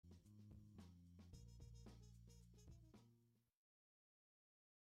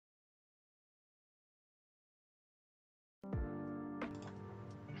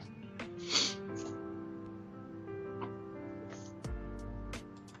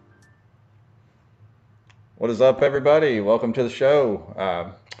What is up, everybody? Welcome to the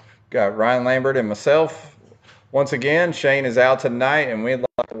show. Got Ryan Lambert and myself once again. Shane is out tonight, and we'd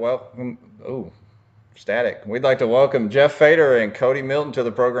like to welcome. Oh, static. We'd like to welcome Jeff Fader and Cody Milton to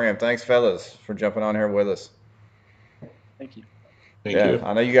the program. Thanks, fellas, for jumping on here with us. Thank you. Thank you.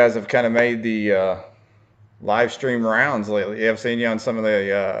 I know you guys have kind of made the live stream rounds lately. I've seen you on some of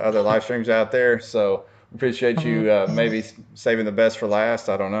the other live streams out there, so appreciate you maybe saving the best for last.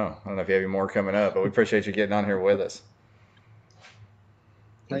 I don't know if you have any more coming up, but we appreciate you getting on here with us.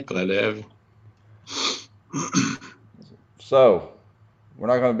 Glad to have you. So we're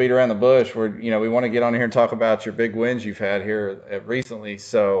not going to beat around the bush. We want to get on here and talk about your big wins you've had here recently.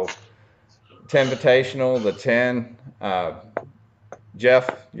 So 10 Invitational, the 10. Jeff,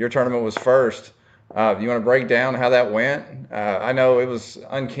 your tournament was first. You want to break down how that went? I know it was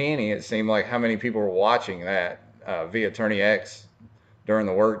uncanny. It seemed like how many people were watching that via Tourney X during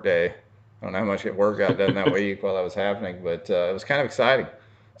the workday. I don't know how much work got done that week while that was happening, but it was kind of exciting.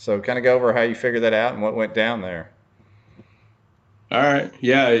 So kind of go over how you figured that out and what went down there. All right.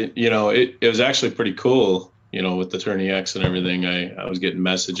 Yeah, it was actually pretty cool, with the Tourney X and everything. I was getting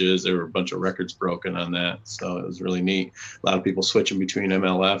messages. There were a bunch of records broken on that. So it was really neat. A lot of people switching between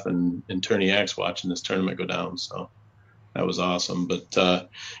MLF and Tourney X watching this tournament go down. So that was awesome. But,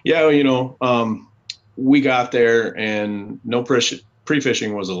 we got there and no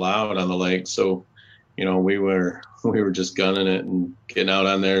pre-fishing was allowed on the lake. So, we were just gunning it and getting out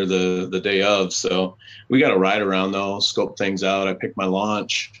on there the day of. So we got a ride around though, scope things out. I picked my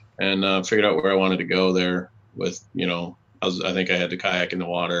launch and figured out where I wanted to go there with, I think I had the kayak in the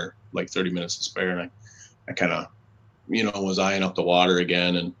water, like 30 minutes to spare. And I kind of, was eyeing up the water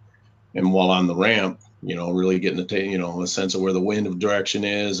again. And while on the ramp, really getting a sense of where the wind of direction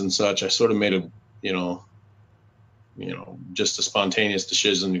is and such, I sort of made a, just a spontaneous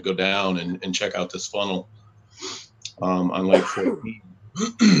decision to go down and check out this funnel on Lake 14.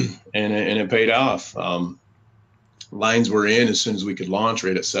 and it paid off. Lines were in as soon as we could launch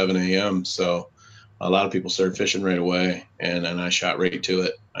right at 7 a.m. So a lot of people started fishing right away, and I shot right to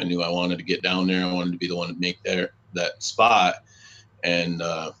it. I knew I wanted to get down there. I wanted to be the one to make that spot. And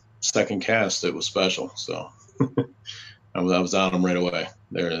second cast, it was special. So I was on them right away.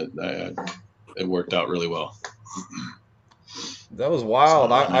 It worked out really well. That was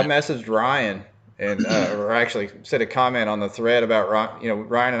wild. I messaged Ryan and or actually said a comment on the thread about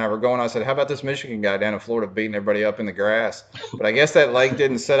Ryan and I were going. I said, how about this Michigan guy down in Florida beating everybody up in the grass? But I guess that lake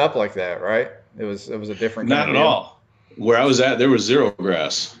didn't set up like that, right? It was a different kind Not of at deal. all. Where I was at, there was zero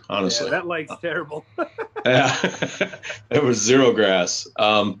grass, honestly. Yeah, that lake's terrible. Yeah, there was zero grass.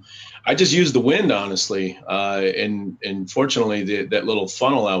 I just used the wind, honestly. And fortunately, that little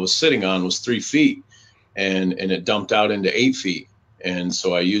funnel I was sitting on was 3 feet, and it dumped out into 8 feet. And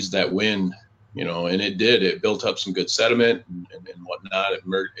so I used that wind, and it built up some good sediment and whatnot. It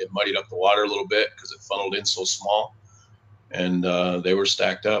muddied up the water a little bit because it funneled in so small. And they were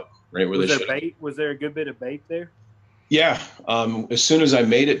stacked up right where they should have. Was there a good bit of bait there? Yeah. As soon as I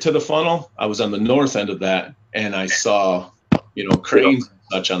made it to the funnel, I was on the north end of that, and I saw, cranes and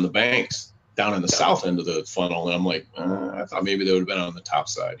such on the banks down in the south end of the funnel. And I'm like, I thought maybe they would have been on the top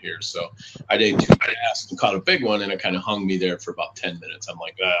side here. So I did 2 casts and caught a big one, and it kind of hung me there for about 10 minutes. I'm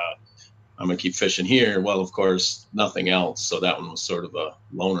like, I'm going to keep fishing here. Well, of course, nothing else. So that one was sort of a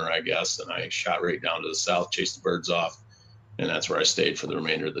loner, I guess. And I shot right down to the south, chased the birds off. And that's where I stayed for the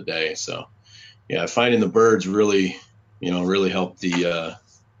remainder of the day. So, yeah, finding the birds really helped the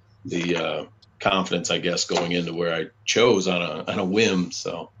confidence, I guess, going into where I chose on a whim.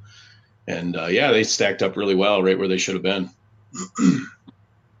 So, and they stacked up really well, right where they should have been.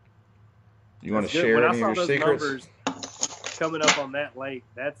 You want to share any of your secrets? Numbers coming up on that lake,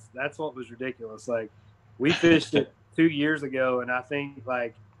 that's what was ridiculous. Like, we fished it 2 years ago, and I think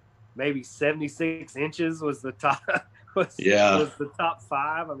like maybe 76 inches was the top. Was the top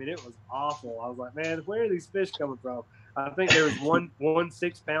 5. I mean, it was awful. I was like, man, where are these fish coming from? I think there was one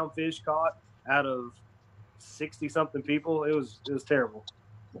 6-pound fish caught out of 60-something people. It was terrible.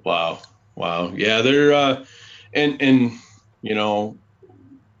 Wow. Yeah, they're and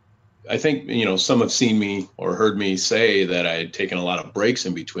I think some have seen me or heard me say that I had taken a lot of breaks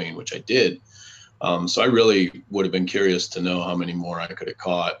in between, which I did. So I really would have been curious to know how many more I could have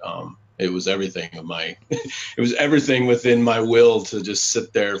caught. It was everything within my will to just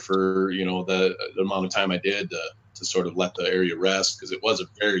sit there for, the amount of time I did to sort of let the area rest, because it was a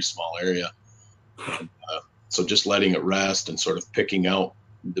very small area. And, so just letting it rest and sort of picking out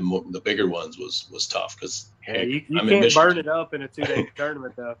the bigger ones was tough, because you can't burn it up in a 2-day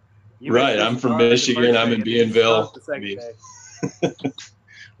tournament though. Right. I'm from Michigan. I'm in Bienville.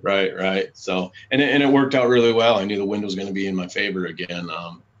 Right. So, and it worked out really well. I knew the wind was going to be in my favor again.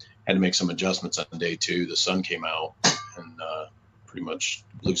 Had to make some adjustments on day 2. The sun came out and pretty much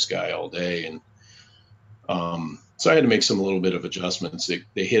blue sky all day. And so I had to make some little bit of adjustments.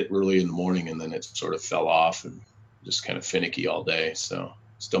 They hit early in the morning and then it sort of fell off and just kind of finicky all day. So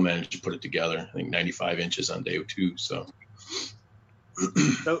still managed to put it together. I think 95 inches on day 2. So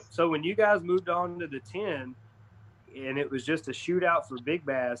when you guys moved on to the 10 and it was just a shootout for big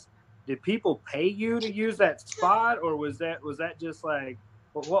bass, did people pay you to use that spot, or was that just like,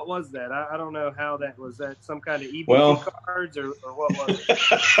 well, what was that? I don't know how that was. That some kind of EBT cards or what was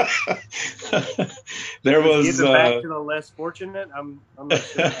it? There was giving back to the less fortunate. I'm not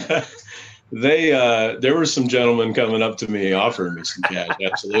sure. There were some gentlemen coming up to me offering me some cash,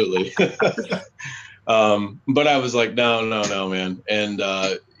 absolutely. But I was like, no, man. And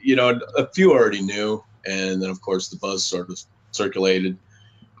a few already knew, and then of course the buzz sort of circulated,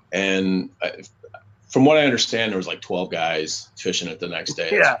 and from what I understand, there was like 12 guys fishing it the next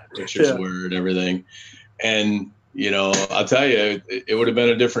day. Yeah. Pictures were and everything. And, I'll tell you, it would have been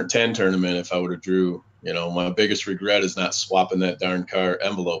a different 10 tournament if I would have drew. My biggest regret is not swapping that darn car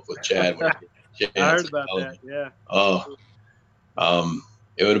envelope with Chad. I heard about that. Yeah. Oh,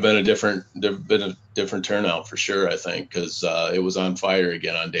 it would have been a different turnout for sure, I think, because it was on fire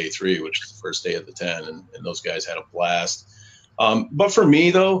again on day 3, which was the first day of the 10, and those guys had a blast. But for me,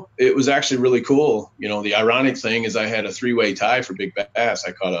 though, it was actually really cool. The ironic thing is I had a 3-way tie for big bass.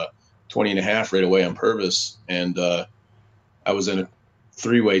 I caught a 20.5 right away on purpose, and I was in a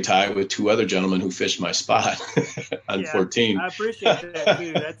 3-way tie with 2 other gentlemen who fished my spot on 14. I appreciate that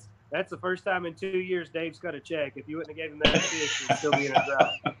too. That's the first time in 2 years Dave's got a check. If you wouldn't have gave him that fish, he'd still be in a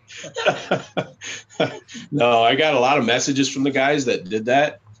drought. No, I got a lot of messages from the guys that did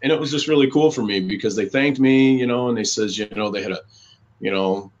that. And it was just really cool for me because they thanked me, and they says, they had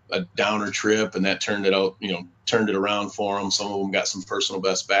a downer trip, and that turned it around for them. Some of them got some personal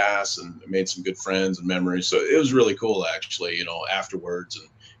best bass and made some good friends and memories. So it was really cool, actually, afterwards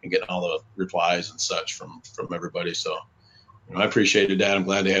and getting all the replies and such from everybody. So, I appreciated that. I'm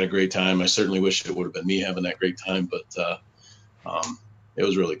glad they had a great time. I certainly wish it would have been me having that great time, but it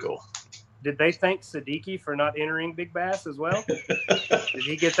was really cool. Did they thank Siddiqui for not entering big bass as well? Did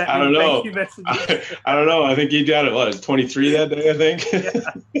he get that? I don't know. Thank you messages? I don't know. I think he got it. 23 that day, I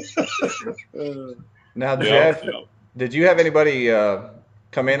think. Now, Jeff, did you have anybody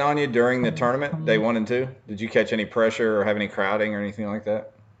come in on you during the tournament, day 1 and 2? Did you catch any pressure or have any crowding or anything like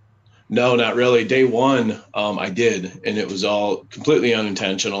that? No, not really. Day 1, I did, and it was all completely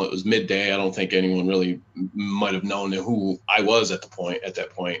unintentional. It was midday. I don't think anyone really might have known who I was at that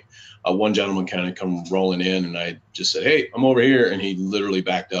point. One gentleman kind of come rolling in, and I just said, "Hey, I'm over here," and he literally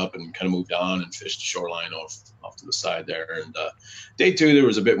backed up and kind of moved on and fished the shoreline off to the side there. And day 2, there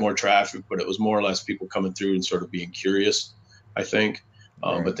was a bit more traffic, but it was more or less people coming through and sort of being curious, I think.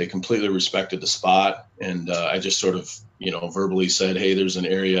 But they completely respected the spot, and I just sort of, verbally said, "Hey, there's an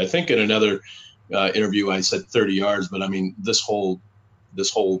area." I think in another interview I said 30 yards, but I mean this whole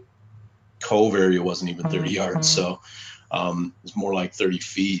cove area wasn't even 30 yards, so it's more like 30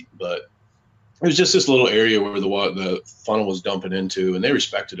 feet. But it was just this little area where the funnel was dumping into, and they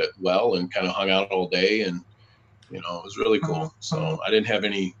respected it well and kind of hung out all day, and it was really cool. So I didn't have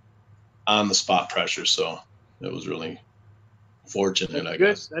any on the spot pressure, so it was really fortunate, I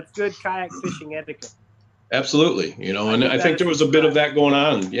guess. That's good kayak fishing etiquette. Absolutely. And I think there was a bit of that going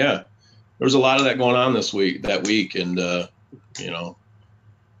on. Yeah. There was a lot of that going on that week. And,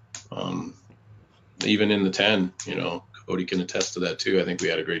 even in the 10, Cody can attest to that too. I think we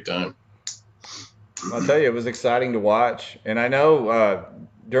had a great time. I'll tell you, it was exciting to watch. And I know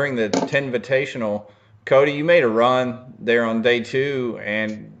during the 10 Invitational, Cody, you made a run there on day 2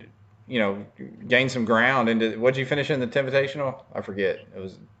 and gained some ground. What'd you finish in the 10 Invitational? I forget. It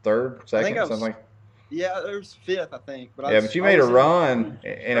was 3rd, 2nd, something like that. Yeah, it was 5th, I think. But you made a run,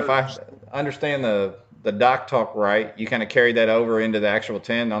 and if I understand the doc talk right, you kind of carried that over into the actual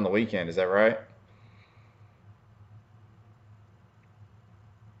 10 on the weekend. Is that right?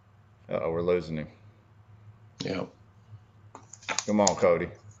 Uh-oh, we're losing him. Yeah. Come on, Cody.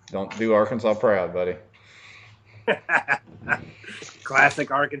 Don't do Arkansas proud, buddy. Classic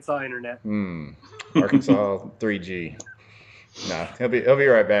Arkansas internet. Arkansas 3G. No, he'll be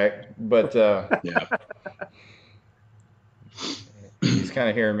right back. But yeah, he's kind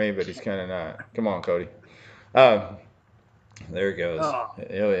of hearing me, but he's kind of not. Come on, Cody. There he goes. Oh.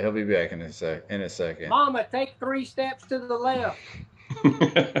 He'll be back in a second. Mama, take 3 steps to the left.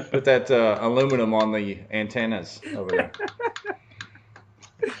 Put that aluminum on the antennas over there.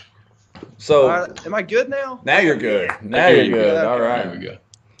 So, am I good now? Now you're good. Now you're good. All right. There we go.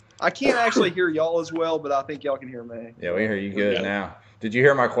 I can't actually hear y'all as well, but I think y'all can hear me. Yeah, we hear you good now. Did you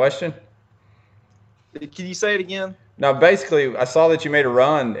hear my question? Can you say it again? No, basically, I saw that you made a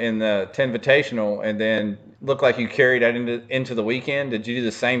run in the 10 Invitational and then looked like you carried that into the weekend. Did you do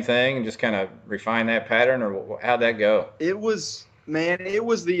the same thing and just kind of refine that pattern, or how'd that go? It was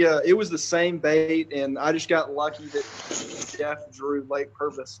the same bait, and I just got lucky that Jeff drew Lake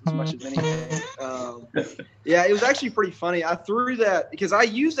Purvis as much as anything. Yeah, it was actually pretty funny. I threw that because I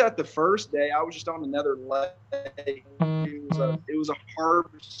used that the first day. I was just on another lake. It was a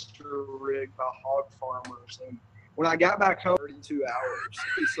harvester rig by Hog Farmers, and when I got back home, 32 hours.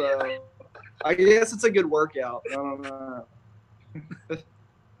 So I guess it's a good workout. I don't know. What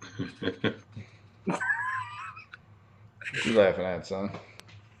you laughing at, son?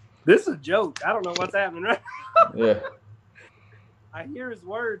 This is a joke. I don't know what's happening right now. Yeah. I hear his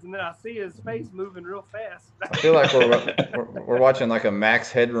words, and then I see his face moving real fast. I feel like we're watching like a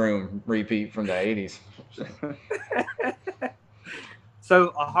Max Headroom repeat from the 80s.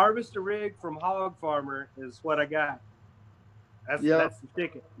 So a harvester rig from Hog Farmer is what I got. That's the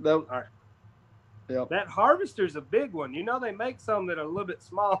ticket. All right. Yep. That harvester's a big one. You know, they make some that are a little bit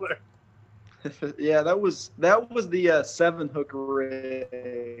smaller. Yeah, that was the 7-hook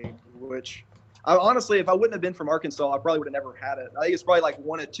rig, which I honestly, if I wouldn't have been from Arkansas, I probably would have never had it. I think it's probably like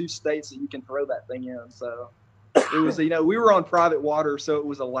one of 2 states that you can throw that thing in. So it was, we were on private water, so it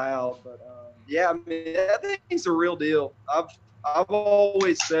was allowed. But yeah, I mean, that thing's a real deal. I've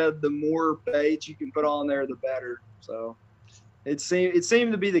always said the more baits you can put on there, the better. So it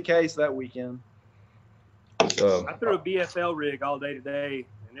seemed to be the case that weekend. So I threw a BFL rig all day today,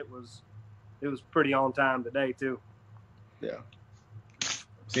 and it was pretty on time today too. Yeah.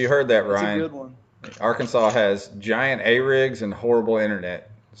 So you heard that, Ryan. That's a good one. Arkansas has giant A-rigs and horrible internet.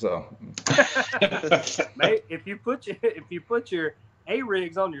 So Mate, if you put your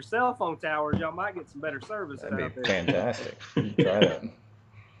A-rigs on your cell phone towers, y'all might get some better service that'd out be there. fantastic. Try that.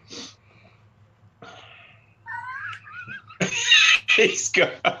 He's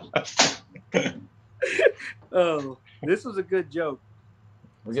gone. Oh, this was a good joke.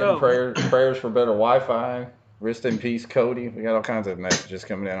 We're getting prayers for better Wi-Fi. Rest in peace, Cody. We got all kinds of messages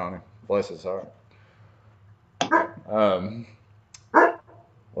coming in on him. Bless his heart.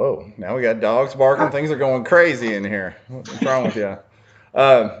 Whoa, now we got dogs barking. Things are going crazy in here. What's wrong with you?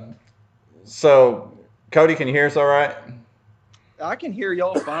 So, Cody, can you hear us all right? I can hear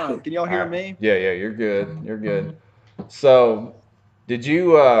y'all fine. Can y'all hear me? Yeah, you're good. You're good. So, did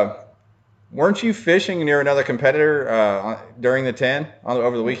you weren't you fishing near another competitor during the 10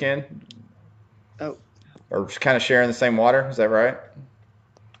 over the weekend? Oh. Or kind of sharing the same water? Is that right?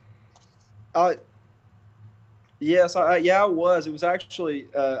 Yes, I was. It was actually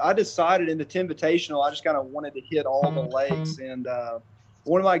I decided in the 10 Invitational, I just kind of wanted to hit all the lakes, and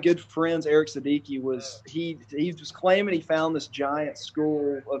one of my good friends, Eric Siddiqui, was claiming he found this giant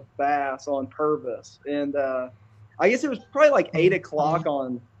school of bass on Purvis, and I guess it was probably like 8 o'clock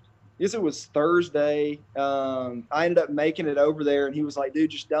on. I guess it was Thursday. I ended up making it over there, and he was like,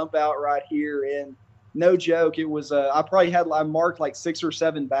 "Dude, just dump out right here." And no joke, it was. I marked like 6 or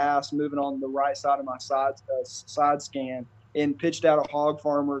 7 bass moving on the right side of my side scan, and pitched out a Hog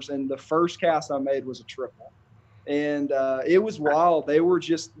Farmers. And the first cast I made was a triple, and it was wild. They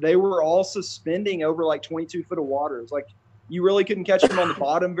were all suspending over like 22 foot of water. It's like you really couldn't catch them on the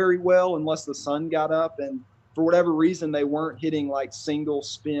bottom very well unless the sun got up, and for whatever reason, they weren't hitting like single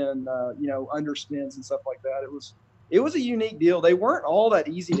spin, underspins and stuff like that. It was a unique deal. They weren't all that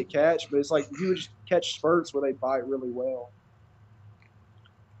easy to catch, but it's like you would just catch spurts where they bite really well.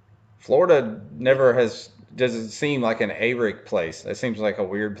 Florida doesn't seem like an A-rig place. It seems like a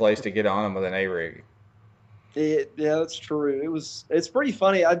weird place to get on them with an A-rig. Yeah, that's true. It's pretty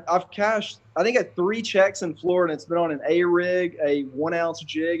funny. I've cashed, I think, at 3 checks in Florida, and it's been on an A-rig, a 1-ounce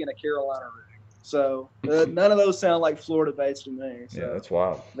jig, and a Carolina rig. So none of those sound like Florida baits to me. So. Yeah, that's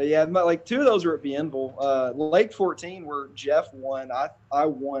wild. But yeah, like 2 of those are at Bienville. Lake 14, where Jeff won, I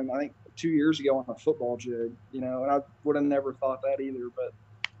won, I think, 2 years ago on a football jig, and I would have never thought that either. But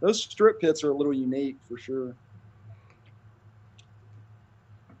those strip pits are a little unique for sure.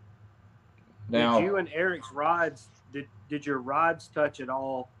 Now, did you and Eric's rods, did your rods touch at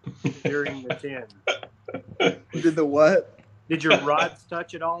all during the 10? Did the what? Did your rods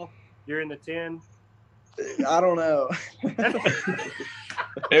touch at all during the 10? I don't know.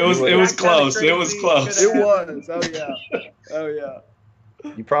 It was close. It was close. It was. Oh yeah.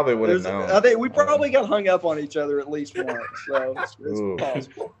 You probably would have known. I think we probably got hung up on each other at least once. So it's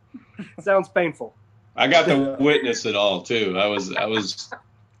possible. Sounds painful. I got to witness it all too. I was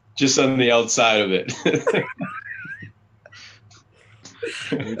just on the outside of it.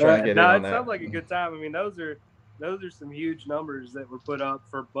 We're trying to get in No, on it that. sounds like a good time. I mean, those are some huge numbers that were put up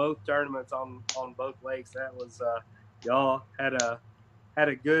for both tournaments on both lakes. That was y'all had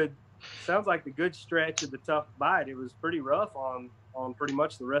a good, sounds like the good stretch of the tough bite. It was pretty rough on pretty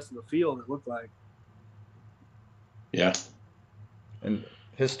much the rest of the field, it looked like. Yeah. And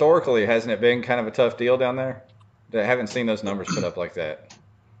historically, hasn't it been kind of a tough deal down there? I haven't seen those numbers put up like that.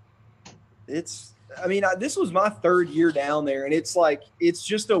 This was my third year down there, and it's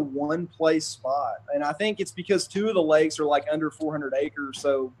just a one place spot. And I think it's because two of the lakes are like under 400 acres.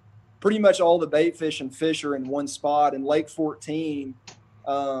 So pretty much all the bait fish and fish are in one spot. And Lake 14,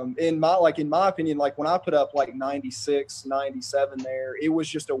 in my opinion, like when I put up like 96, 97 there, it was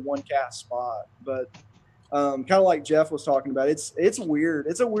just a one cast spot. But kind of like Jeff was talking about, it's weird.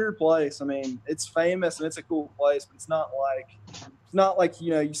 It's a weird place. I mean, it's famous and it's a cool place, but it's not like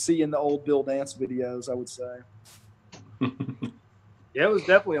you see in the old Bill Dance videos, I would say. Yeah, it was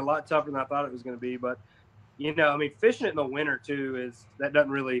definitely a lot tougher than I thought it was going to be. But fishing it in the winter too that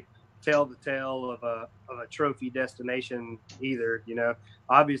doesn't really tell the tale of a trophy destination either.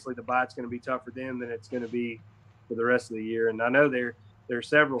 Obviously the bite's going to be tougher then than it's going to be for the rest of the year. And I know there are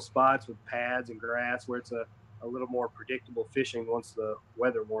several spots with pads and grass where it's a little more predictable fishing once the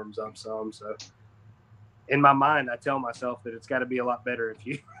weather warms up some. So in my mind, I tell myself that it's got to be a lot better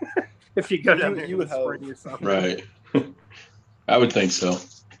if you go down there in the spring or something. Right. I would think so.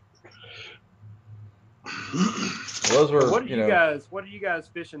 Those were. What are you guys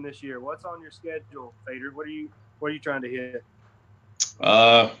fishing this year? What's on your schedule, Fader? What are you trying to hit?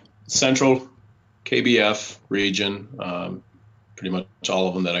 Central KBF region, pretty much all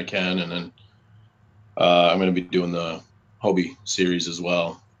of them that I can, and then I'm going to be doing the Hobie series as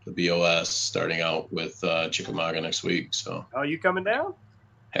well, the BOS, starting out with Chickamauga next week. So. Oh, you coming down?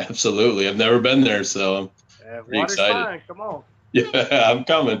 Absolutely. I've never been there, so I'm pretty excited. Fine. Come on. Yeah, I'm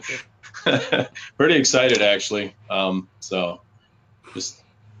coming. Pretty excited, actually. So just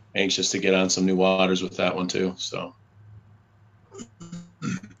anxious to get on some new waters with that one too. So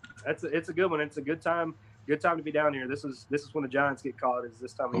it's a good one. It's a good time. Good time to be down here. This is when the Giants get caught. Is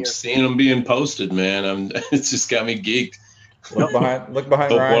this time of year? I'm seeing them being posted, man. It's just got me geeked. Look behind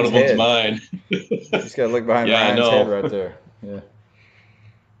Ryan's one of them's head. mine. You just gotta look behind Ryan's head right there. Yeah.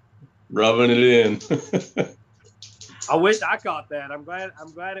 Rubbing it in. I wish I caught that. I'm glad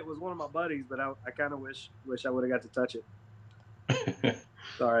it was one of my buddies, but I kind of wish I would have got to touch it.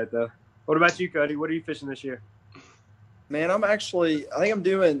 It's all right though. What about you, Cody? What are you fishing this year? Man, I think I'm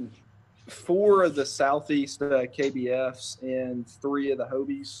doing 4 of the Southeast KBFs and 3 of the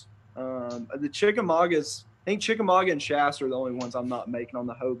Hobies. The Chickamaugas, I think Chickamauga and Shasta are the only ones I'm not making on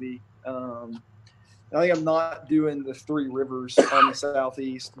the Hobie. I think I'm not doing the 3 Rivers on the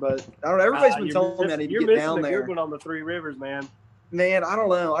Southeast, but I don't know. Everybody's been telling me I need to get down there. You're missing a good one on the 3 Rivers, man. Man, I don't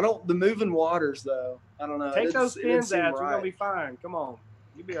know. The moving waters, though. I don't know. Take those fins out. You're gonna be fine. Come on,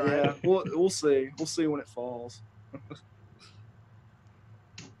 you'll be all right. Yeah, we'll see. We'll see when it falls.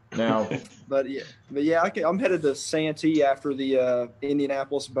 Now, but yeah, I'm headed to Santee after the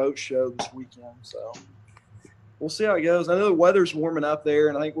Indianapolis Boat Show this weekend, so we'll see how it goes. I know the weather's warming up there,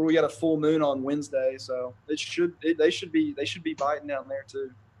 and I think we got a full moon on Wednesday, so they should be biting down there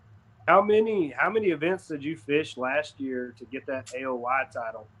too. How many events did you fish last year to get that AOY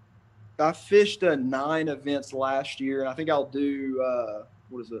title? I fished 9 events last year, and I think I'll do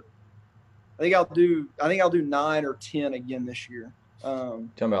what is it? I think I'll do 9 or 10 again this year. Talking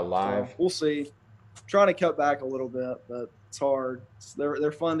about live. So we'll see. I'm trying to cut back a little bit, but it's hard.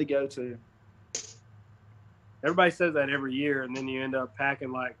 They're fun to go to. Everybody says that every year, and then you end up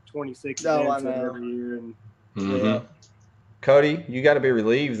packing like 26 events every year. And yeah. Cody, you got to be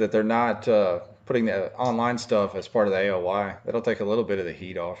relieved that they're not putting the online stuff as part of the AOY. That'll take a little bit of the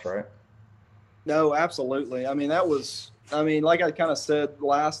heat off, right? No, absolutely. Like I kind of said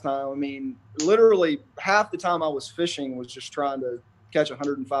last time, literally half the time I was fishing was just trying to catch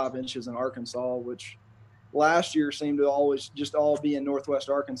 105 inches in Arkansas, which last year seemed to always just all be in Northwest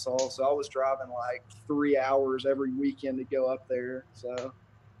Arkansas. So I was driving like 3 hours every weekend to go up there. So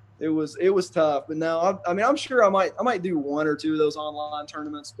it was tough. But no, I'm sure I might do 1 or 2 of those online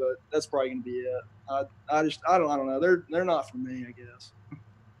tournaments, but that's probably going to be it. I don't know. They're not for me, I guess.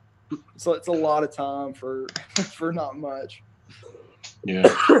 So it's a lot of time for not much. Yeah.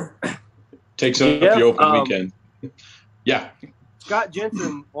 Takes up your open weekend. Yeah. Scott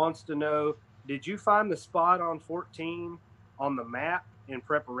Jensen wants to know, did you find the spot on 14 on the map in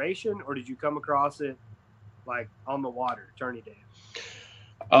preparation, or did you come across it like on the water, tourney day?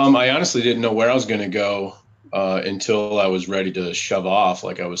 I honestly didn't know where I was going to go until I was ready to shove off,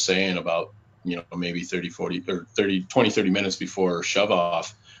 like I was saying about maybe 20, 30 minutes before shove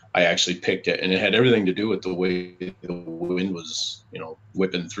off, I actually picked it, and it had everything to do with the way the wind was,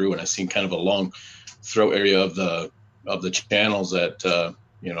 whipping through. And I seen kind of a long throat area of the channels that,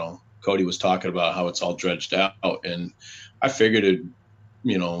 Cody was talking about, how it's all dredged out. And I figured it'd,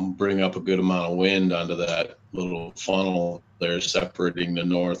 bring up a good amount of wind onto that little funnel there, separating the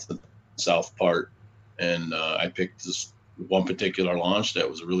north and south part. And I picked this one particular launch that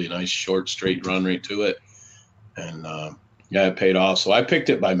was a really nice, short, straight run right to it. And it paid off. So I picked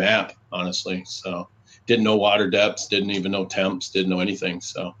it by map, honestly. So didn't know water depths, didn't even know temps, didn't know anything.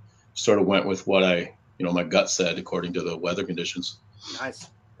 So sort of went with what my gut said according to the weather conditions. Nice.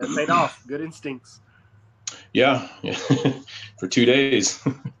 That paid off. Good instincts. Yeah. For 2 days,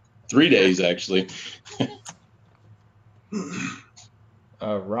 3 days, actually.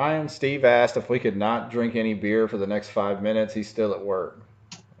 Steve asked if we could not drink any beer for the next 5 minutes. He's still at work.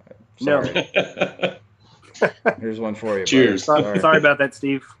 Sorry. No. Here's one for you. Cheers. Sorry about that,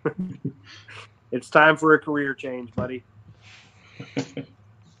 Steve. It's time for a career change, buddy.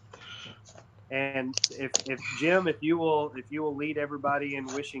 And if Jim, if you will lead everybody in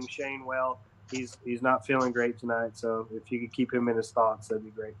wishing Shane well. He's not feeling great tonight, so if you could keep him in his thoughts, that'd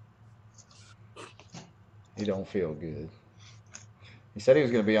be great. He don't feel good. He said he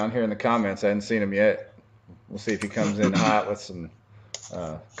was going to be on here in the comments. I hadn't seen him yet. We'll see if he comes in hot with some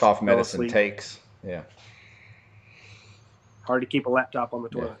cough medicine takes. Yeah. Hard to keep a laptop on the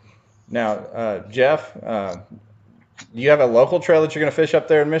toilet. Now, Jeff, do you have a local trail that you're going to fish up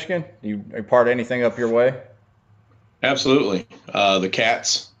there in Michigan? You part anything up your way? Absolutely. The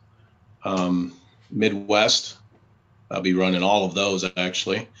Cats, Midwest. I'll be running all of those,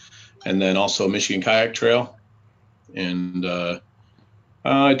 actually. And then also Michigan Kayak Trail. And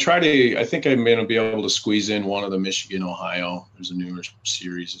I think I'm going to be able to squeeze in one of the Michigan, Ohio. There's a newer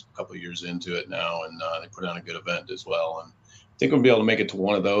series a couple of years into it now, and they put on a good event as well. And I think we'll be able to make it to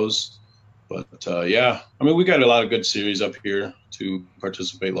one of those. But we got a lot of good series up here to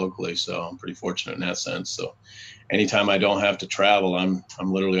participate locally, so I'm pretty fortunate in that sense. So anytime I don't have to travel, I'm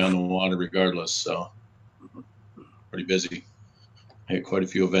literally on the water regardless. So pretty busy. I hit quite a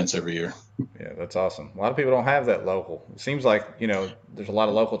few events every year. Yeah, that's awesome. A lot of people don't have that local. It seems like, there's a lot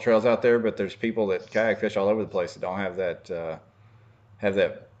of local trails out there, but there's people that kayak fish all over the place that don't have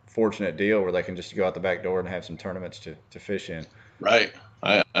that fortunate deal where they can just go out the back door and have some tournaments to fish in. Right.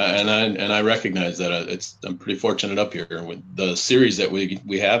 I recognize that I'm pretty fortunate up here with the series that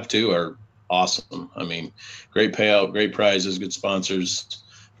we have too are awesome. I mean, great payout, great prizes, good sponsors,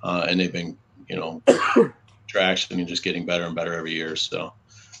 and they've been, traction and just getting better and better every year. So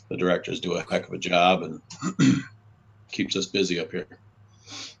the directors do a heck of a job and keeps us busy up here.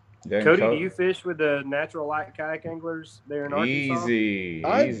 Yeah, Cody, do you fish with the Natural Light Kayak Anglers there in Arkansas?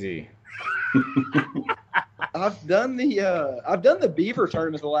 Easy. I've done the Beaver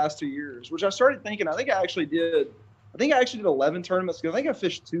tournament the last 2 years, which I started thinking. I think I actually did 11 tournaments. I think I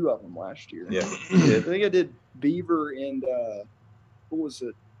fished 2 of them last year. Yeah, I think I did Beaver and what was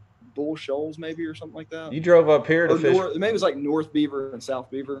it, Bull Shoals maybe or something like that. You drove up here to fish. Maybe it was like North Beaver and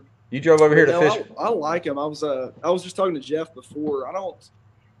South Beaver. You drove over here to fish. I like them. I was just talking to Jeff before.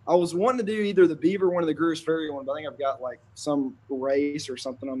 I was wanting to do either the Beaver one or the Grew's Ferry one, but I think I've got like some race or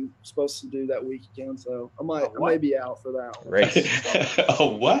something I'm supposed to do that weekend, so I may be out for that one. Race.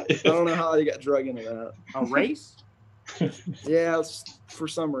 Oh, what? I don't know how I got drug into that. A race? Yeah, it's for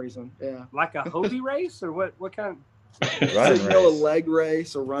some reason. Yeah. Like a Hobie race or what kind? Running a race. leg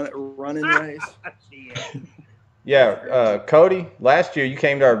race or running race. Yeah, Cody, last year you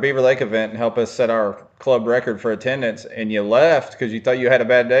came to our Beaver Lake event and helped us set our club record for attendance, and you left because you thought you had a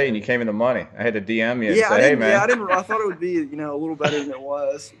bad day and you came into money. I had to DM you and say, hey, man. Yeah, I thought it would be, a little better than it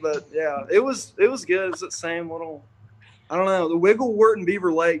was. But, yeah, it was good. It's that same little – I don't know. The Wigglewort and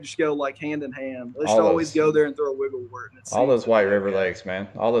Beaver Lake just go, like, hand in hand. They should always go there and throw a Wigglewort. All those White River Lakes, man.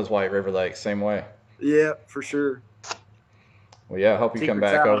 All those White River Lakes, same way. Yeah, for sure. Well, yeah, I hope you come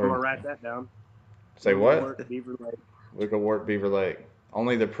back over. I'm going to write that down. Say what? Beaver Lake. Wigglewort, Beaver Lake.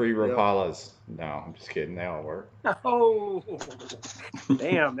 Only the pre-Rapalas. Yep. No, I'm just kidding. They all work. Oh,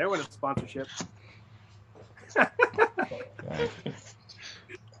 damn. There went a sponsorship.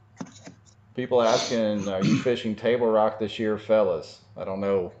 People asking, are you fishing Table Rock this year, fellas? I don't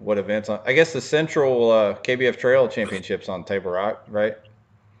know what events on. I guess the Central KBF Trail Championships on Table Rock, right?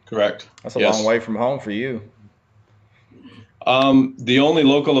 Correct. That's a long way from home for you. The only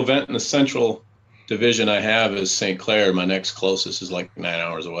local event in the Central Division I have is St. Clair. My next closest is like 9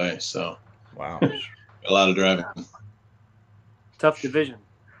 hours away. So, wow, a lot of driving. Tough division.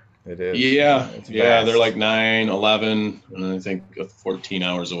 It is. Yeah, they're like 9, 11, and I think 14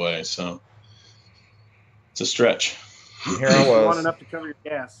 hours away. So, It's a stretch. And here I You want was. enough to cover your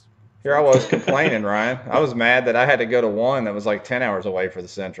gas. Here I was complaining, Ryan. I was mad that I had to go to one that was like 10 hours away for the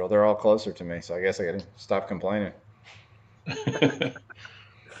Central. They're all closer to me, so I guess I got to stop complaining.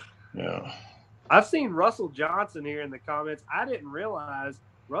 Yeah. I've seen Russell Johnson here in the comments. I didn't realize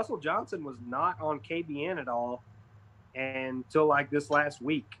Russell Johnson was not on KBN at all until like this last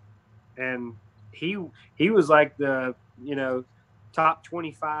week. And he was like the, top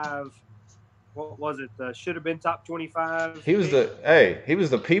 25. What was it? Should have been top 25. He was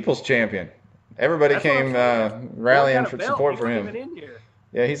the people's champion. Everybody That's what came I'm saying. rallying Got a for belt. support He for wasn't him. even in here.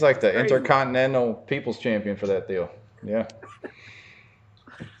 Yeah, he's like the Crazy. Intercontinental People's Champion for that deal. Yeah.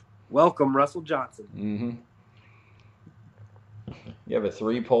 Welcome, Russell Johnson. Mm-hmm. You have a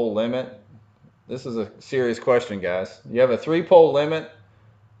 3-pole limit. This is a serious question, guys. You have a 3-pole limit.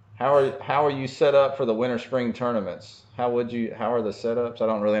 How are you set up for the winter spring tournaments? How are the setups? I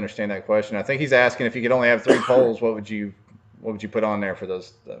don't really understand that question. I think he's asking if you could only have 3 poles, what would you put on there for the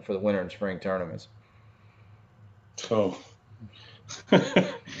winter and spring tournaments? Oh.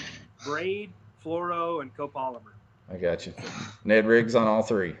 Braid, fluoro, and copolymer. I got you. Ned Riggs on all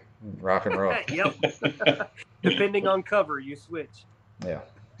 3. Rock and roll. Yep. Depending on cover, you switch. Yeah.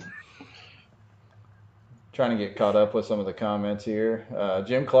 Trying to get caught up with some of the comments here.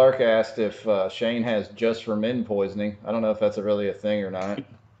 Jim Clark asked if Shane has just for men poisoning. I don't know if that's really a thing or not.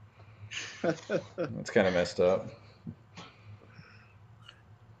 It's kind of messed up.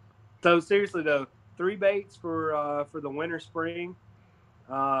 So seriously though, 3 baits for the winter spring.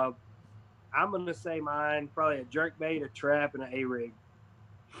 I'm gonna say mine probably a jerk bait, a trap, and an A-rig.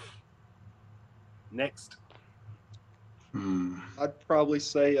 Next. I'd probably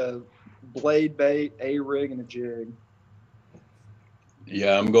say a blade bait, A-rig, and a jig.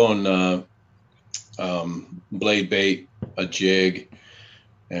 Yeah, I'm going blade bait, a jig,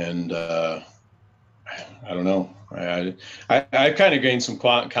 and I don't know. I kind of gained some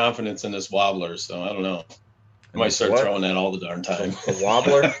confidence in this wobbler, so I don't know. I might start throwing that all the darn time. The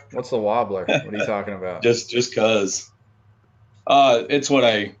wobbler? What's the wobbler? What are you talking about? Just cause. It's what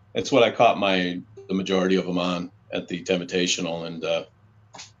I caught the majority of them on at the Invitational, and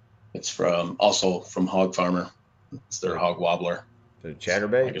it's also from Hog Farmer. It's their hog wobbler. The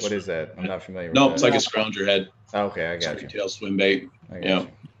chatterbait? What is that? I'm not familiar with No, that. it's like a scrounger head. Okay, I got you. Tail swim bait. I got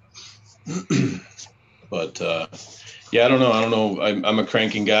you. But I don't know. I'm a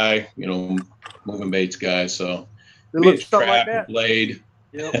cranking guy, moving baits guy. So It looks something like that. Blade.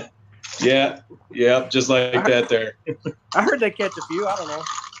 Yep. Yeah, just like that there. I heard they catch a few. I don't know.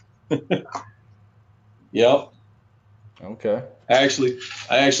 Yep. Okay. I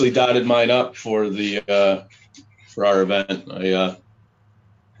actually dotted mine up for our event.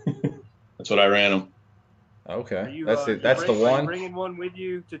 That's what I ran them. Okay. That's the Are you one. bringing one with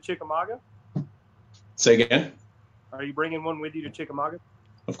you to Chickamauga? Say again? Are you bringing one with you to Chickamauga?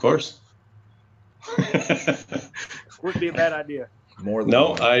 Of course. Wouldn't be a bad idea. More than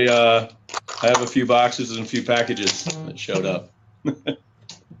No, one. I have a few boxes and a few packages that showed up.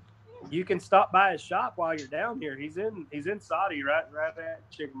 You can stop by his shop while you're down here. He's in Saudi, right at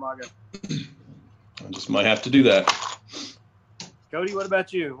Chickamauga. I just might have to do that. Cody, what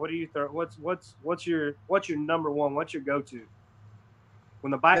about you? What do you throw? What's your number one? What's your go-to? When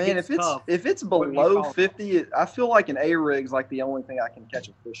the bite Man, gets if tough, it's what do you below call it? 50, I feel like an A-rig's like the only thing I can catch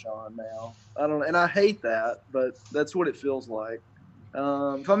a fish on now. And I hate that, but that's what it feels like.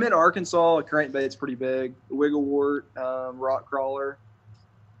 If I'm in Arkansas, a crankbait's pretty big. Wigglewort, rock crawler.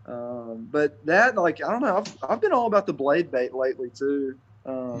 But that, I don't know. I've been all about the blade bait lately too. I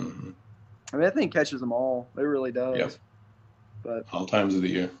mean, that thing catches them all. It really does. Yep. But All times of the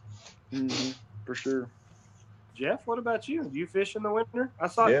year. for sure. Jeff, what about you? Do you fish in the winter? I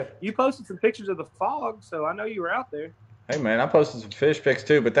saw Yeah. you posted some pictures of the fog, so I know you were out there. Hey, man, I posted some fish pics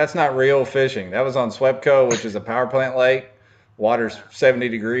too, but that's not real fishing. That was on Swepco, which is a power plant lake. Water's 70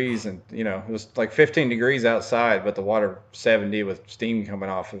 degrees, and, it was like 15 degrees outside, but the water 70 with steam coming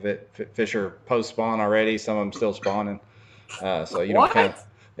off of it. Fish are post-spawn already. Some of them still spawning. So you don't What? count.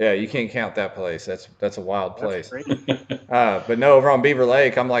 Yeah, you can't count that place. That's a wild place. That's great. But no, over on Beaver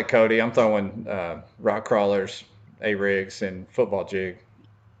Lake, I'm like Cody. I'm throwing rock crawlers, A-rigs, and football jig.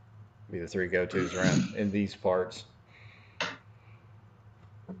 Be the 3 go-tos around in these parts.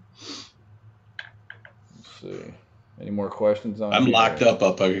 Let's see. Any more questions on? I'm here? locked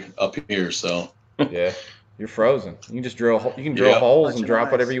up here, so Yeah, you're frozen. You can just drill. You can drill Yeah. holes Bunch and of drop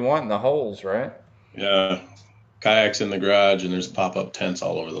ice. whatever you want in the holes, right? yeah. Kayaks in the garage, and there's pop-up tents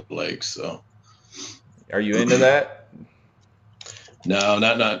all over the lake. So Are you into that? no,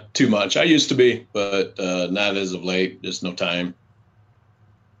 not too much. I used to be, but not as of late. Just no time.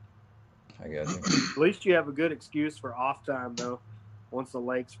 I guess. At least you have a good excuse for off time, though, once the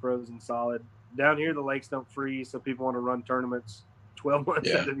lake's frozen solid. Down here, the lakes don't freeze, so people want to run tournaments 12 months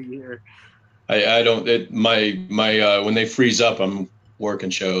into the year. I don't. When they freeze up, I'm working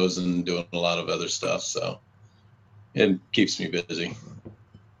shows and doing a lot of other stuff, so it keeps me busy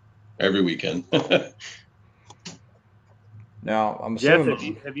every weekend. Now, I'm Jeff,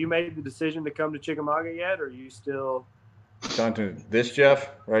 assuming. have you made the decision to come to Chickamauga yet, or are you still? Talking to this Jeff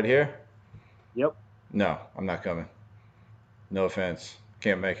right here? Yep. No, I'm not coming. No offense.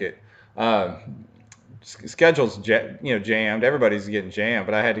 Can't make it. Schedule's jammed. Everybody's getting jammed,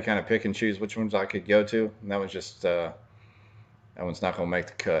 but I had to kind of pick and choose which ones I could go to, and that was just that one's not going to make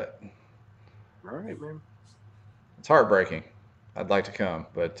the cut. All right, man. It's heartbreaking. I'd like to come,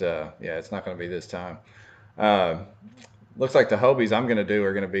 but yeah, it's not going to be this time. Looks like the Hobies I'm going to do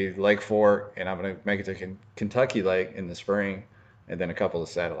are going to be Lake Fork, and I'm going to make it to Kentucky Lake in the spring, and then a couple of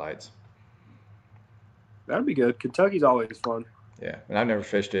satellites. That'd be good. Kentucky's always fun. Yeah, and I've never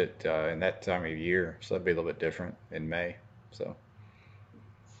fished it in that time of year, so that'd be a little bit different in May. So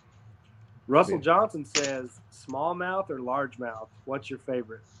Russell Johnson says, smallmouth or largemouth? What's your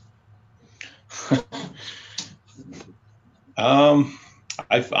favorite?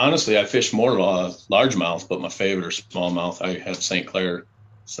 I fish more largemouth, but my favorite are smallmouth. I have St. Clair,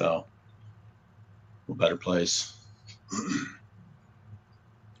 so a better place.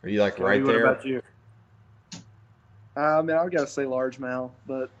 Are you like right there? What about you? I mean, I've got to say largemouth,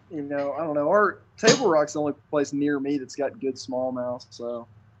 but I don't know. Our Table Rock's the only place near me that's got good smallmouth, so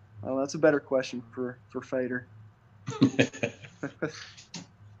that's a better question for Fader.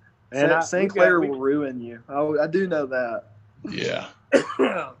 And St. Clair will ruin you. I do know that. Yeah.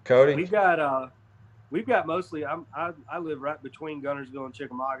 Cody? We've got mostly. I live right between Gunnersville and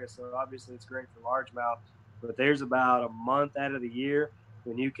Chickamauga, so obviously it's great for largemouth. But there's about a month out of the year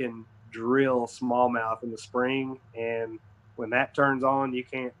when you can drill smallmouth in the spring, and when that turns on, you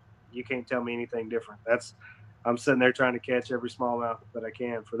can't tell me anything different. I'm sitting there trying to catch every smallmouth that I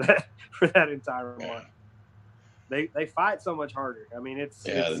can for that entire month. They fight so much harder. I mean, it's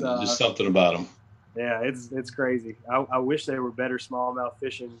just something about them. Yeah, it's crazy. I wish there were better smallmouth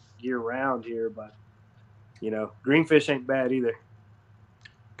fishing year round here, but greenfish ain't bad either.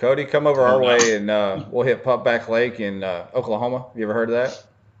 Cody, come over our way and we'll hit Pupback Lake in Oklahoma. You ever heard of that?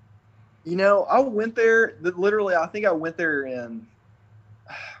 I went there. Literally, I think I went there in,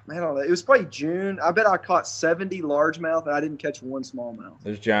 I don't know. It was probably June. I bet I caught 70 largemouth, and I didn't catch one smallmouth.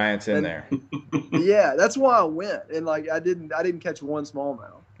 There's giants in there. Yeah, that's why I went, and I didn't catch one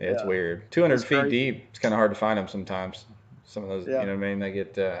smallmouth. Yeah, it's weird. 200 feet deep. It's kind of hard to find them sometimes. Some of those, you know what I mean? They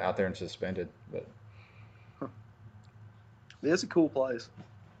get out there and suspended. But it's a cool place.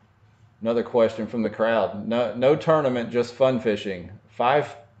 Another question from the crowd. No tournament, just fun fishing.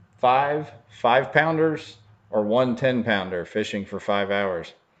 Five pounders or 1 10-pounder fishing for 5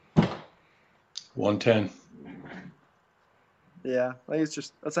 hours? 110. Yeah, I think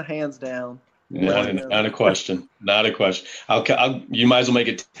that's a hands down. Not a question. Not a question. You might as well make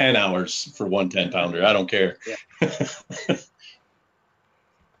it 10 hours for 1 10-pounder. I don't care. Yeah.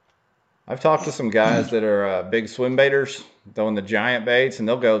 I've talked to some guys that are big swim baiters, throwing the giant baits, and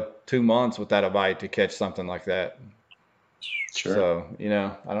they'll go 2 months without a bite to catch something like that. Sure. So,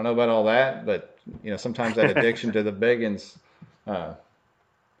 I don't know about all that, but, sometimes that addiction to the big uns can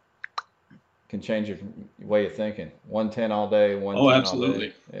change your way of thinking. 110 all day, 110 Oh,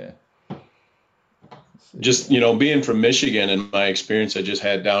 absolutely. all day. Yeah. Just, being from Michigan and my experience I just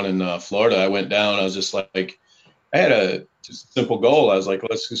had down in Florida, I went down, I was just like, I had a simple goal. I was like,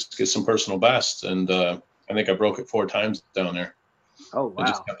 let's just get some personal bests. And I think I broke it 4 times down there. Oh, wow. I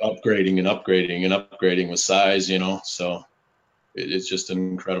just kept upgrading and upgrading and upgrading with size, so it's just an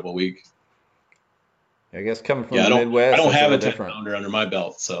incredible week. I guess coming from the Midwest, I don't have a 10-pounder under my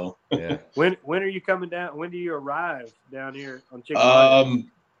belt, so. Yeah. When are you coming down? When do you arrive down here on Chickamauga?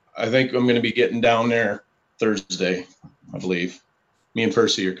 I think I'm going to be getting down there Thursday, I believe. Me and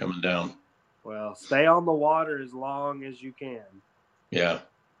Percy are coming down. Well, stay on the water as long as you can. Yeah.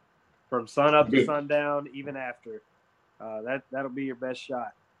 From sun up to sundown, even after. That'll be your best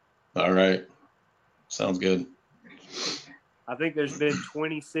shot. All right. Sounds good. I think there's been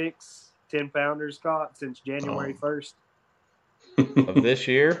 26 10-pounders caught since January 1st. Of this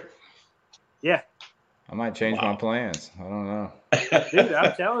year? Yeah. I might change my plans. I don't know. Dude,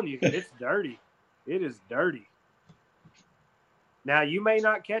 I'm telling you, it's dirty. It is dirty. Now, you may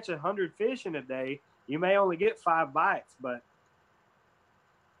not catch 100 fish in a day. You may only get 5 bites, but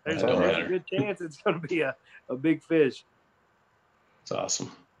there's a good chance it's going to be a big fish. It's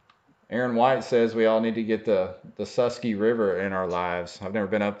awesome. Aaron White says we all need to get the Susky River in our lives. I've never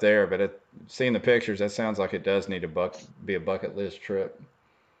been up there, but seeing the pictures, that sounds like it does need to be a bucket list trip.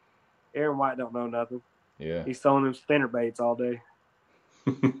 Aaron White don't know nothing. Yeah. He's throwing them spinner baits all day.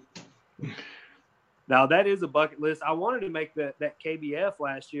 Now, that is a bucket list. I wanted to make that KBF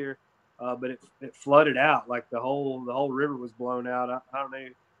last year, but it flooded out. Like the whole river was blown out. I don't know.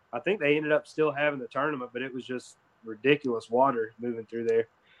 I think they ended up still having the tournament, but it was just ridiculous water moving through there.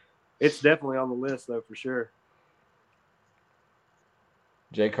 It's definitely on the list, though, for sure.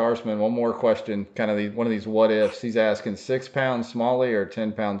 Jay Carsman, one more question, kind of one of these what ifs. He's asking 6 pounds smallie or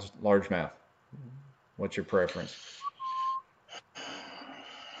 10 pounds largemouth. What's your preference?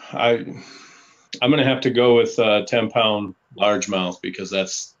 I'm going to have to go with 10-pound largemouth because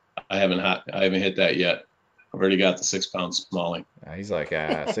I haven't hit that yet. I've already got the 6 pound smallie. He's like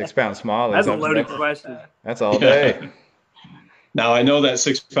 6 pound smallie. That's a loaded question. That's all day. Now I know that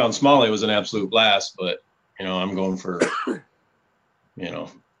 6 pound smallie was an absolute blast, but I'm going for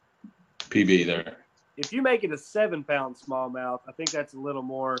PB there. If you make it a 7 pound smallmouth, I think that's a little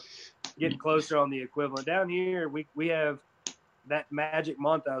more getting closer on the equivalent. Down here, we have that magic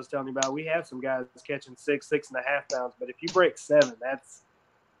month I was telling you about. We have some guys catching 6.5 pounds, but if you break 7, that's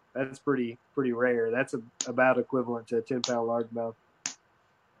pretty rare. That's about equivalent to a 10 pound largemouth.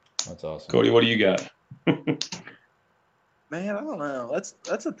 That's awesome. Cody, what do you got? Man, I don't know.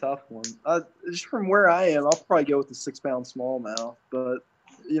 That's a tough one. Just from where I am, I'll probably go with the 6 pound smallmouth. But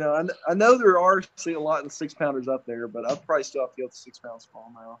I know there are a lot of 6 pounders up there, but I'd probably still have to go with the 6 pound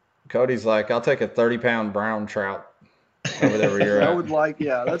smallmouth. Cody's like, I'll take a 30-pound brown trout over there where you're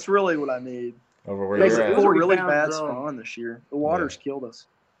at. That's really what I need. Over where There's you're at. a really bad spawn this year. The water's killed us.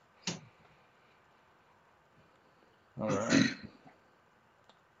 All right.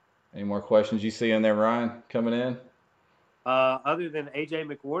 Any more questions you see in there, Ryan, coming in? Other than AJ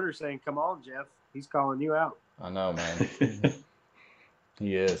McWhorter saying, "Come on, Jeff," he's calling you out. I know, man.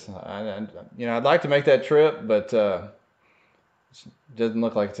 He is. I'd like to make that trip, but it doesn't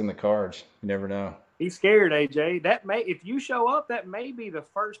look like it's in the cards. You never know. He's scared, AJ. If you show up, that may be the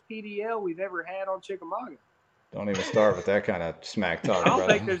first PDL we've ever had on Chickamauga. Don't even start with that kind of smack talk,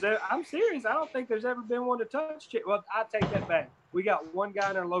 I'm serious. I don't think there's ever been one to touch it. Well, I take that back. We got one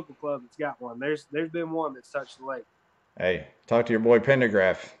guy in our local club that's got one. There's been one that's touched the lake. Hey, talk to your boy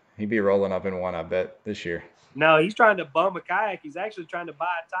Pendergraph. He'd be rolling up in one, I bet, this year. No, he's trying to bum a kayak. He's actually trying to buy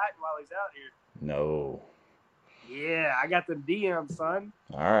a Titan while he's out here. No. Yeah, I got the DM, son.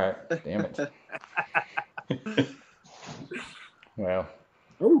 All right. Damn it. Well.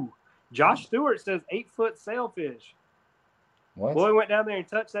 Ooh. Josh Stewart says 8-foot sailfish. What? Boy went down there and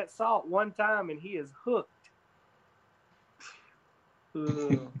touched that salt one time, and he is hooked.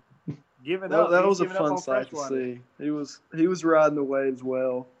 Giving up. That was a fun sight to see. He was riding the waves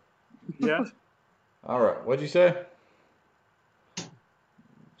well. Yeah. All right. What'd you say?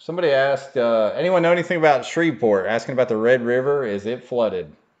 Somebody asked, anyone know anything about Shreveport? Asking about the Red River. Is it flooded?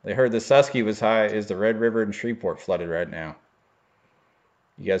 They heard the Susky was high. Is the Red River in Shreveport flooded right now?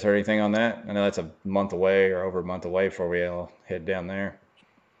 You guys heard anything on that? I know that's a month away or over a month away before we all head down there.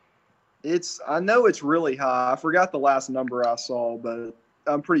 I know it's really high. I forgot the last number I saw, but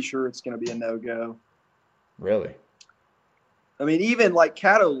I'm pretty sure it's going to be a no-go. Really? I mean, even like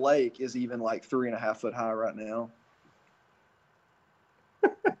Caddo Lake is even like 3.5 foot high right now.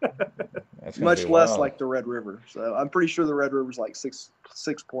 That's much less like the Red River. So I'm pretty sure the Red River's like six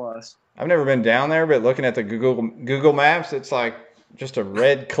plus. I've never been down there, but looking at the Google Maps, it's like just a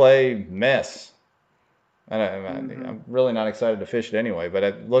red clay mess. I'm really not excited to fish it anyway, but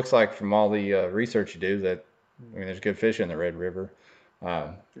it looks like from all the research you do that there's good fish in the Red River.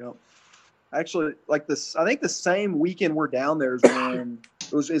 Yep. Actually, like this, I think the same weekend we're down there is when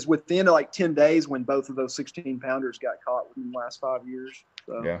is within like 10 days when both of those 16 pounders got caught within the last 5 years.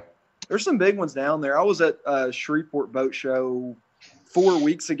 So yeah, there's some big ones down there. I was at Shreveport Boat Show 4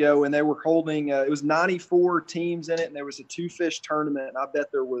 weeks ago, and they were holding it was 94 teams in it, and there was a 2-fish tournament. And I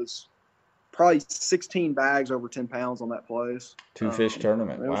bet there was probably 16 bags over 10 pounds on that place. 2-fish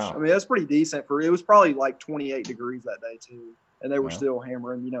tournament. Wow. I mean, that's pretty decent it was probably like 28 degrees that day too. And they were still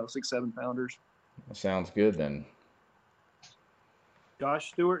hammering, 6-7 pounders. That sounds good then. Josh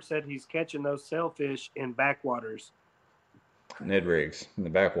Stewart said he's catching those sailfish in backwaters. Ned rigs in the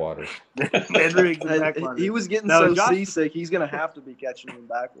backwaters. Ned rigs in backwaters. He was getting seasick. He's going to have to be catching them in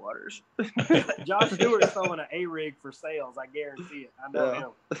backwaters. Josh Stewart's throwing an A-rig for sales. I guarantee it. I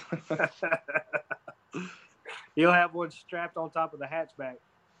know him. He'll have one strapped on top of the hatchback.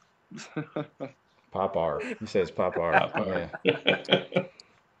 Pop R. He says Pop R. Yeah.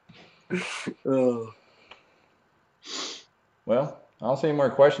 Oh. Well, I don't see any more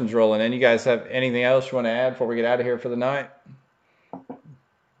questions rolling in. You guys have anything else you want to add before we get out of here for the night?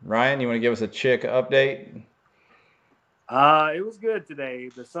 Ryan, you want to give us a chick update? It was good today.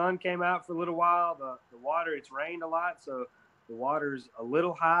 The sun came out for a little while. The water, it's rained a lot, so the water's a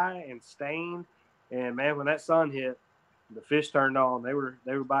little high and stained. And man, when that sun hit, the fish turned on. They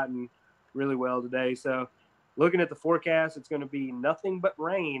were biting really well today. So looking at the forecast, it's going to be nothing but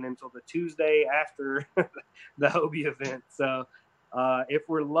rain until the Tuesday after the Hobie event. So if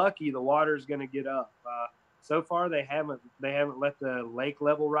we're lucky, the water's going to get up. So far, they haven't let the lake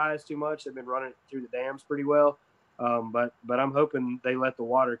level rise too much. They've been running it through the dams pretty well. But I'm hoping they let the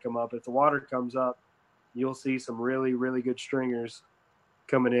water come up. If the water comes up, you'll see some really, really good stringers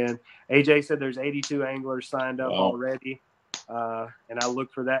coming in. AJ said there's 82 anglers signed up already. And I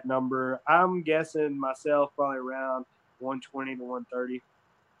look for that number. I'm guessing myself probably around 120 to 130.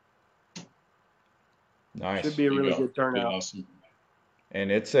 Nice. Should be a really good turnout. Awesome. And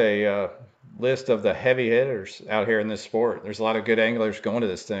it's a list of the heavy hitters out here in this sport. There's a lot of good anglers going to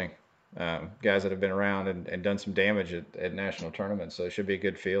this thing. Guys that have been around and done some damage at national tournaments. So it should be a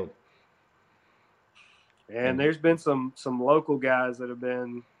good field. And there's been some local guys that have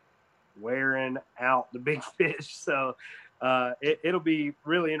been wearing out the big fish. So it'll be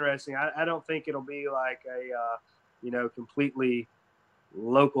really interesting. I don't think it'll be like a completely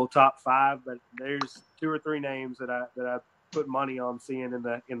local top 5, but there's 2 or 3 names that I put money on seeing in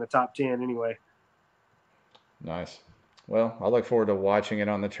the top 10 anyway. Nice. Well, I look forward to watching it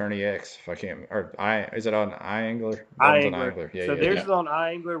on the Tourney X. If I can't, or is it on iAngler? iAngler. Yeah, so yeah, theirs yeah. is on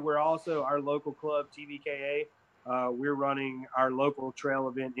iAngler. We're also our local club, TVKA. We're running our local trail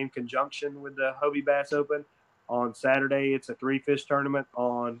event in conjunction with the Hobie Bass Open on Saturday. It's a 3-fish tournament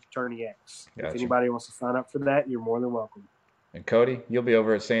on Tourney X. Gotcha. If anybody wants to sign up for that, you're more than welcome. And Cody, you'll be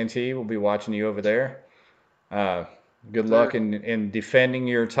over at Santee. We'll be watching you over there. Good luck in defending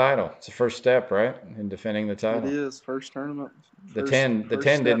your title. It's the first step, right? In defending the title. It is first tournament. The 10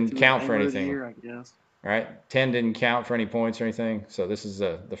 didn't count for anything. Year, I guess. Right? 10 didn't count for any points or anything. So this is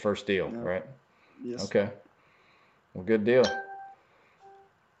the first deal, right? Yes. Okay. Well, good deal.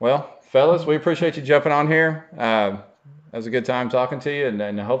 Well, fellas, we appreciate you jumping on here. It was a good time talking to you,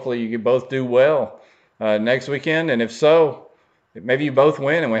 and hopefully you both do well next weekend. And if so, maybe you both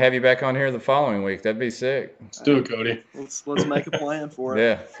win, and we have you back on here the following week. That'd be sick. Let's do it, Cody. Let's make a plan for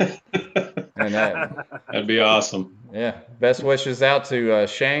it. Yeah. And That'd be awesome. Yeah. Best wishes out to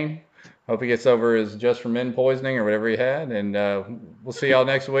Shane. Hope he gets over his Just for Men poisoning or whatever he had. And we'll see y'all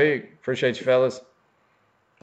next week. Appreciate you, fellas.